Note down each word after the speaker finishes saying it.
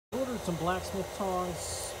ordered some blacksmith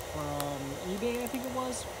tongs from eBay, I think it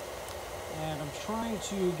was, and I'm trying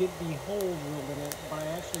to get the hole drilled in it, but I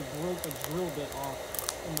actually broke a drill bit off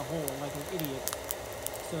in the hole like an idiot.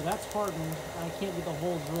 So that's hardened. I can't get the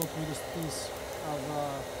hole drilled through this piece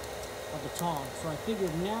of the tong. So I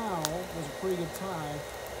figured now was a pretty good time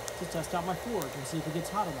to test out my forge and see if it gets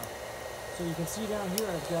hot enough. So you can see down here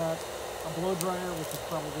I've got a blow dryer, which is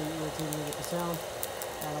probably irritating me with the sound,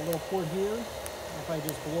 and a little port here. If I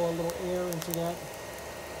just blow a little air into that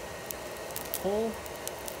hole,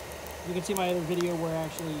 you can see my other video where I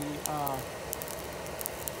actually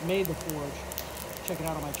made the forge. Check it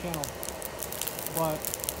out on my channel. But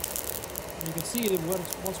you can see that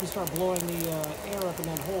once we start blowing the air up in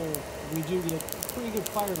that hole, we do get pretty good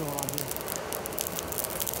fire going on here.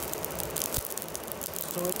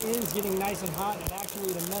 So it is getting nice and hot, and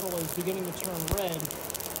actually the metal is beginning to turn red,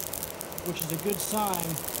 which is a good sign.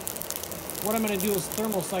 What I'm going to do is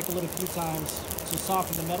thermal cycle it a few times to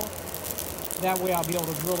soften the metal. That way I'll be able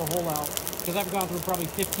to drill the hole out, because I've gone through probably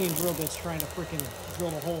 15 drill bits trying to freaking drill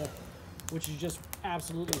the hole, which is just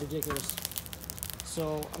absolutely ridiculous.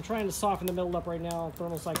 So I'm trying to soften the metal up right now,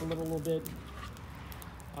 thermal cycle it a little bit.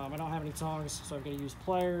 I don't have any tongs, so I've got to use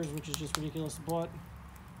pliers, which is just ridiculous, but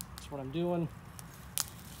that's what I'm doing.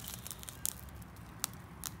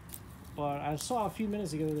 But I saw a few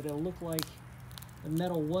minutes ago that it looked like the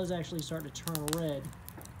metal was actually starting to turn red.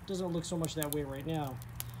 It doesn't look so much that way right now,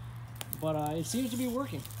 but it seems to be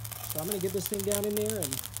working. So I'm going to get this thing down in there and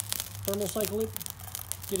thermal cycle it,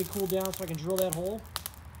 get it cooled down so I can drill that hole.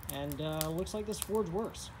 And looks like this forge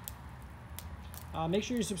works. Make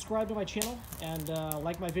sure you subscribe to my channel and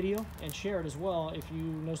like my video and share it as well if you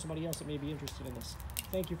know somebody else that may be interested in this.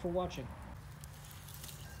 Thank you for watching.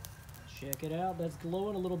 Check it out, that's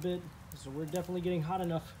glowing a little bit, so we're definitely getting hot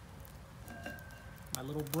enough. My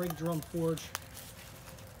little brake drum forge.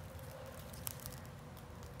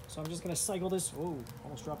 So I'm just gonna cycle this. Oh,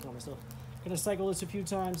 almost dropped it on myself. Gonna cycle this a few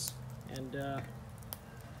times and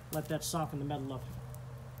let that soften the metal up.